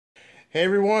Hey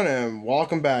everyone, and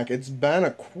welcome back. It's been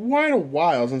quite a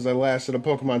while since I last did a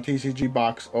Pokemon TCG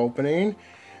box opening,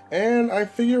 and I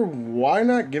figure why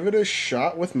not give it a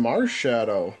shot with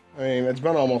Marshadow? I mean, it's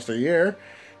been almost a year,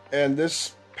 and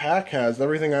this pack has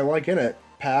everything I like in it.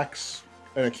 Packs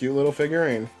and a cute little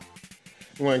figurine.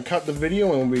 I'm going to cut the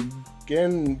video and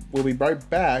we'll be right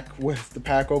back with the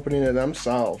pack opening of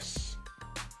themselves.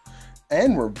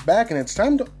 And we're back, and it's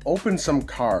time to open some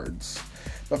cards.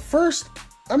 But first,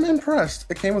 I'm impressed.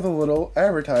 It came with a little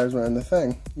advertisement in the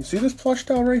thing. You see this plush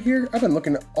doll right here? I've been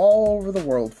looking all over the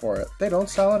world for it. They don't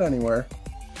sell it anywhere.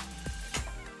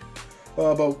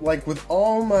 But like with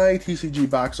all my TCG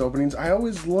box openings, I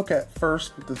always look at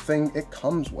first with the thing it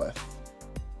comes with.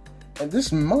 And this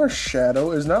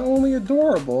Marshadow is not only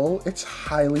adorable, it's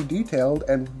highly detailed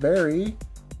and very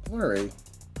blurry.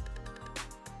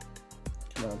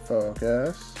 Come on,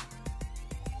 focus.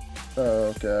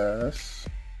 Focus.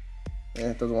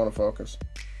 It doesn't want to focus.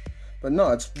 But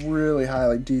no, it's really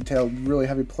highly detailed, really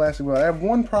heavy plastic, but I have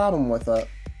one problem with it.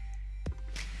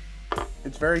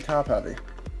 It's very top heavy.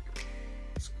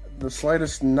 The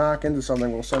slightest knock into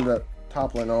something will send it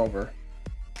toppling over.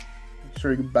 I'm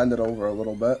sure you can bend it over a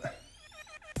little bit.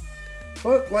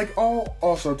 But like all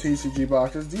also TCG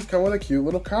boxes, these come with a cute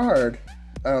little card.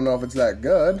 I don't know if it's that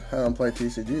good. I don't play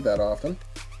TCG that often.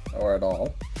 Or at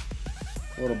all.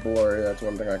 A little blurry, that's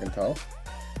one thing I can tell.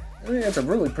 I mean, it's a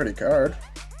really pretty card.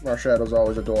 Marshadow's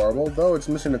always adorable, though it's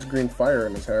missing its green fire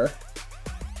in his hair.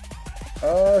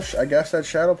 I guess that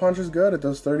Shadow Punch is good. It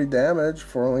does 30 damage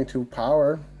for only 2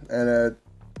 power, and it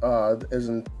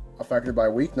isn't affected by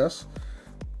weakness.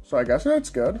 So I guess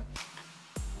that's good.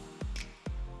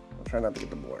 I'll try not to get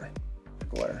the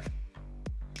glare.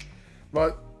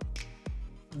 But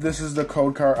this is the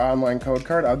code card, online code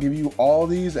card. I'll give you all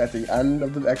these at the end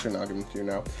of the... Actually, no, I'll give them to you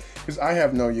now, because I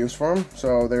have no use for them.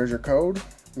 So there's your code.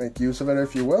 Make use of it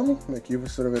if you will. Make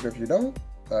use of it if you don't.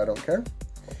 I don't care.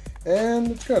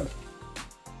 And it's good.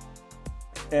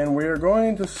 And we're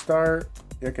going to start...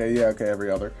 Okay, every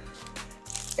other.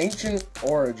 Ancient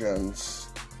Origins.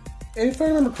 If I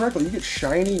remember correctly, you get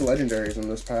shiny legendaries in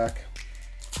this pack.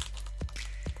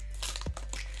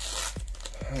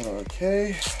 Okay,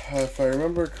 if I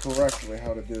remember correctly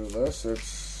how to do this,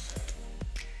 it's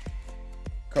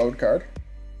code card.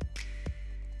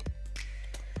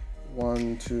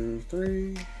 1, 2,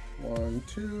 3, 1,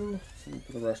 2, and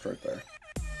put the rest right there.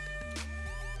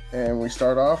 And we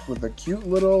start off with a cute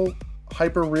little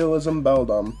hyper-realism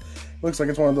Beldum. Looks like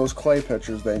it's one of those clay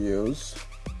pictures they use,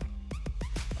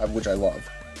 which I love.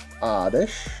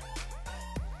 Oddish.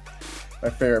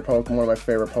 One of my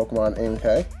favorite Pokemon,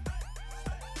 Inkay.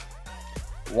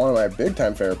 One of my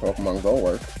big-time favorite Pokemon,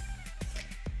 Golurk.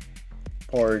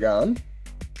 Porygon.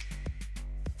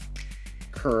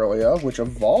 Kirlia, which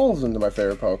evolves into my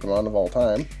favorite Pokemon of all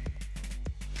time.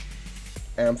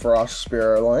 Ampharos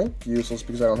Spirit Link, useless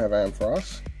because I don't have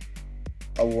Ampharos.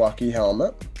 A Lucky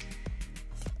Helmet.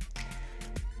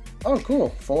 Oh,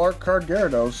 cool. Full art card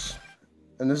Gyarados.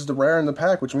 And this is the rare in the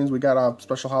pack, which means we got a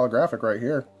special holographic right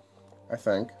here. I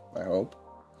think. I hope.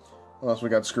 Unless we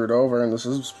got screwed over, and this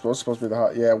is supposed to be the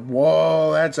hot. Yeah,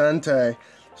 whoa, that's Entei.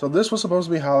 So this was supposed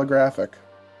to be holographic.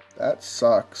 That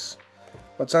sucks.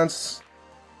 But since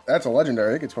that's a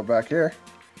legendary, it gets put back here.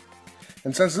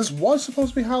 And since this was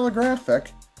supposed to be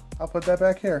holographic, I'll put that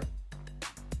back here.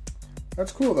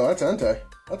 That's cool, though. That's Entei.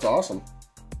 That's awesome.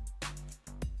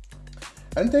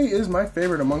 Entei is my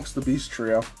favorite amongst the Beast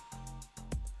Trio.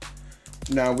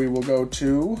 Now we will go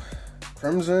to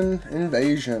Crimson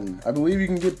Invasion. I believe you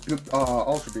can get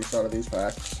Ultra Beasts out of these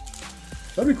packs.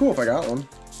 That'd be cool if I got one.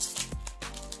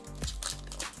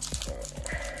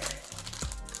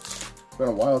 It's been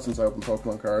a while since I opened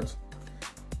Pokemon cards.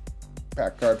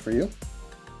 Pack card for you.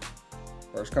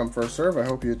 First come, first serve. I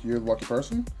hope you're the lucky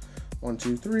person. 1,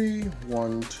 2, 3.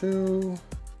 1, 2.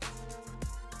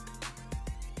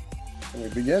 And we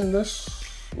begin this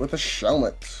with a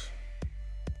Shelmet.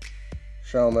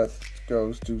 Shelmet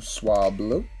goes to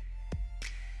Swablu.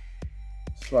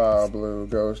 Swablu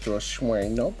goes to a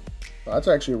Schwaynope. That's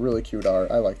actually a really cute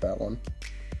art. I like that one.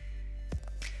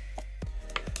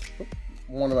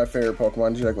 One of my favorite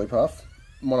Pokemon, Jigglypuff.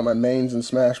 One of my mains in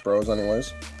Smash Bros.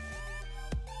 Anyways.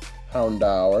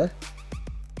 Houndour.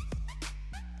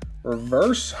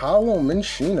 Reverse Hollow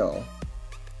Minccino.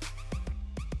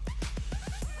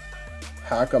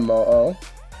 Hakamo'o.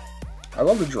 I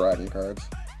love the dragon cards.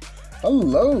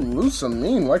 Hello,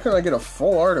 Lusamine. Why couldn't I get a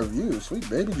full art of you? Sweet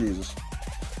baby Jesus.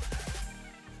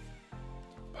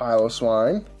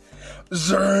 Piloswine.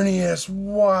 Xerneas.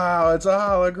 Wow, it's a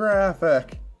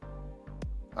holographic.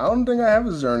 I don't think I have a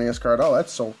Xerneas card. Oh,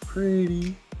 that's so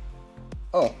pretty.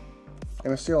 Oh,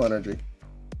 And a Steel Energy.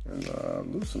 And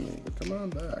Lucamine, come on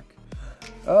back.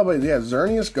 Oh, but yeah,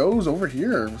 Xerneas goes over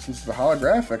here since it's a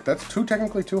holographic. That's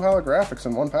technically two holographics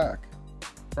in one pack.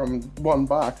 From one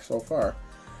box so far.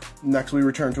 Next, we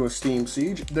return to a Steam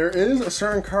Siege. There is a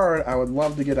certain card I would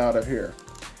love to get out of here.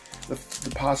 The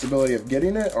possibility of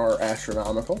getting it are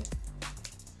astronomical.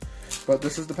 But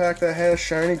this is the pack that has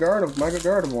Shiny Mega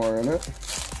Gardevoir in it.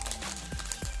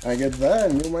 I get that,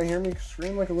 and you might hear me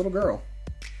scream like a little girl.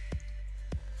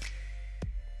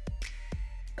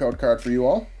 Code card for you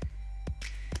all.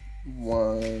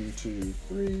 1, 2,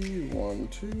 3, 1,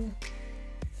 2.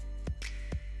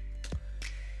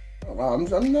 Oh, wow,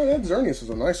 that Xerneas is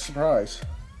a nice surprise.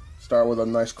 Start with a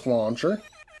nice Clauncher.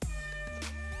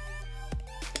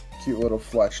 Cute little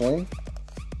Fletchling.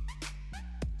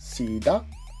 Seedot.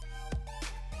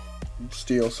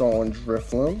 Steel Soul and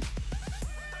Drifloon.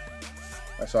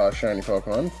 I saw a shiny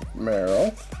Pokemon.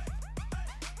 Meryl.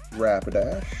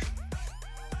 Rapidash.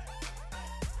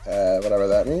 Whatever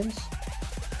that means.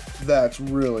 That's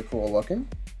really cool looking.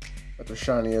 That's a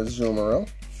shiny Azumarill.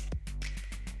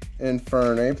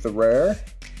 Infernape, the rare.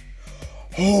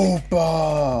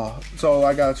 Hoopa! So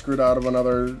I got screwed out of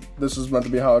another. This is meant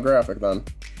to be holographic then.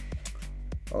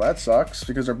 Well, that sucks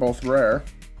because they're both rare.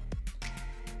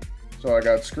 So I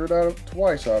got screwed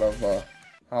twice out of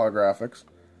holographics.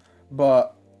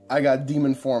 But I got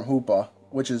Demon Form Hoopa,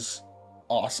 which is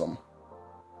awesome.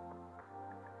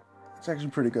 It's actually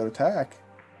a pretty good attack.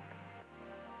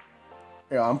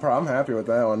 Yeah, I'm happy with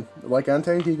that one. Like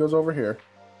Entei, he goes over here.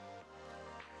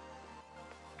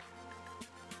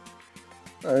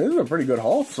 This is a pretty good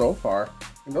haul so far.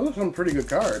 And those are some pretty good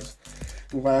cards.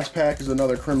 The last pack is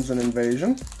another Crimson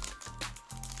Invasion.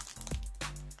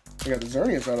 I got the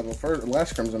Xerneas out of the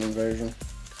last Crimson Invasion.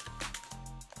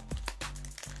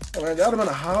 Oh, man, that would have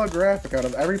been a holographic out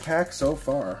of every pack so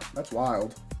far. That's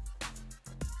wild.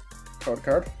 Code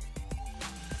card.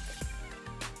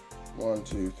 1,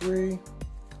 2, 3.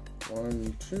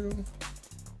 1, 2.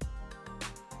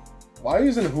 Why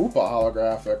isn't Hoopa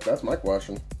holographic? That's my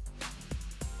question.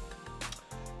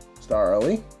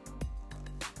 Starly.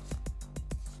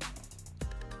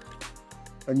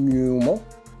 A Numel.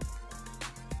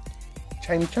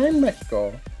 Chime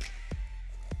Mecco.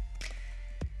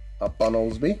 A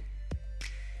Bunnelsby.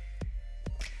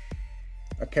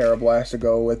 A Carablast to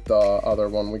go with the other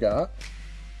one we got.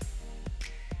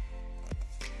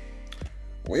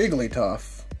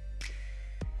 Wigglytuff.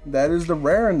 That is the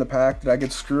rare in the pack. Did I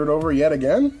get screwed over yet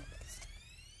again?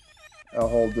 I'll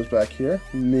hold this back here.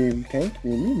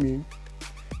 The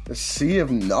Sea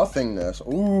of Nothingness.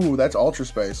 Ooh, that's Ultra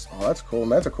Space. Oh, that's cool.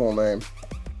 That's a cool name.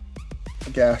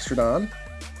 Gastrodon.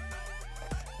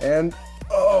 And,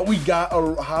 oh, we got a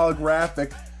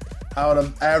holographic out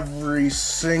of every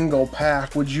single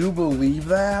pack. Would you believe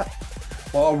that?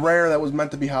 Well, a rare that was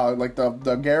meant to be like the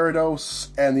Gyarados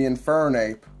and the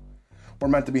Infernape were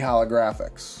meant to be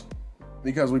holographics.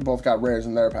 Because we both got rares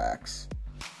in their packs.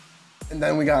 And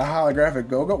then we got a holographic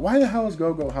Go-Go. Why the hell is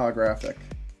Go-Go holographic?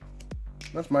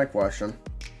 That's my question.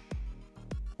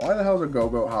 Why the hell is a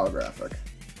Go-Go holographic?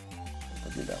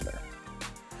 Put me down there.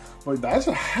 But that's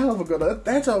a hell of a good...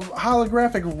 That's a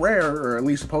holographic rare, or at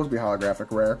least supposed to be holographic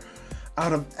rare,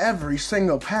 out of every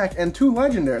single pack. And 2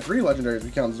 legendaries. 3 legendaries if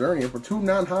you count Xerneas, but 2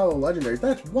 non-holo legendaries.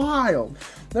 That's wild!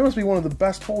 That must be one of the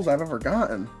best pulls I've ever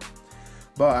gotten.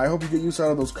 But I hope you get use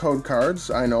out of those code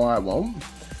cards. I know I won't.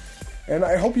 And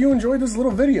I hope you enjoyed this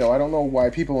little video. I don't know why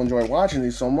people enjoy watching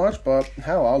these so much, but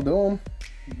hell, I'll do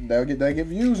them. They get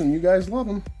views, and you guys love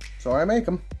them. So I make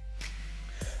them.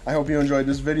 I hope you enjoyed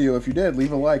this video. If you did,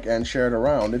 leave a like and share it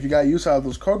around. If you got use out of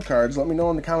those code cards, let me know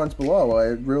in the comments below.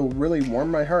 It will really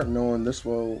warm my heart knowing this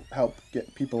will help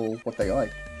get people what they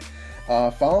like.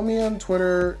 Follow me on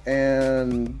Twitter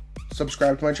and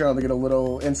subscribe to my channel to get a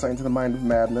little insight into the mind of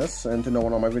madness and to know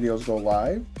when all my videos go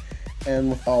live.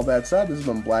 And with all that said, this has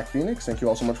been Black Phoenix. Thank you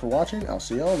all so much for watching. I'll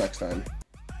see you all next time.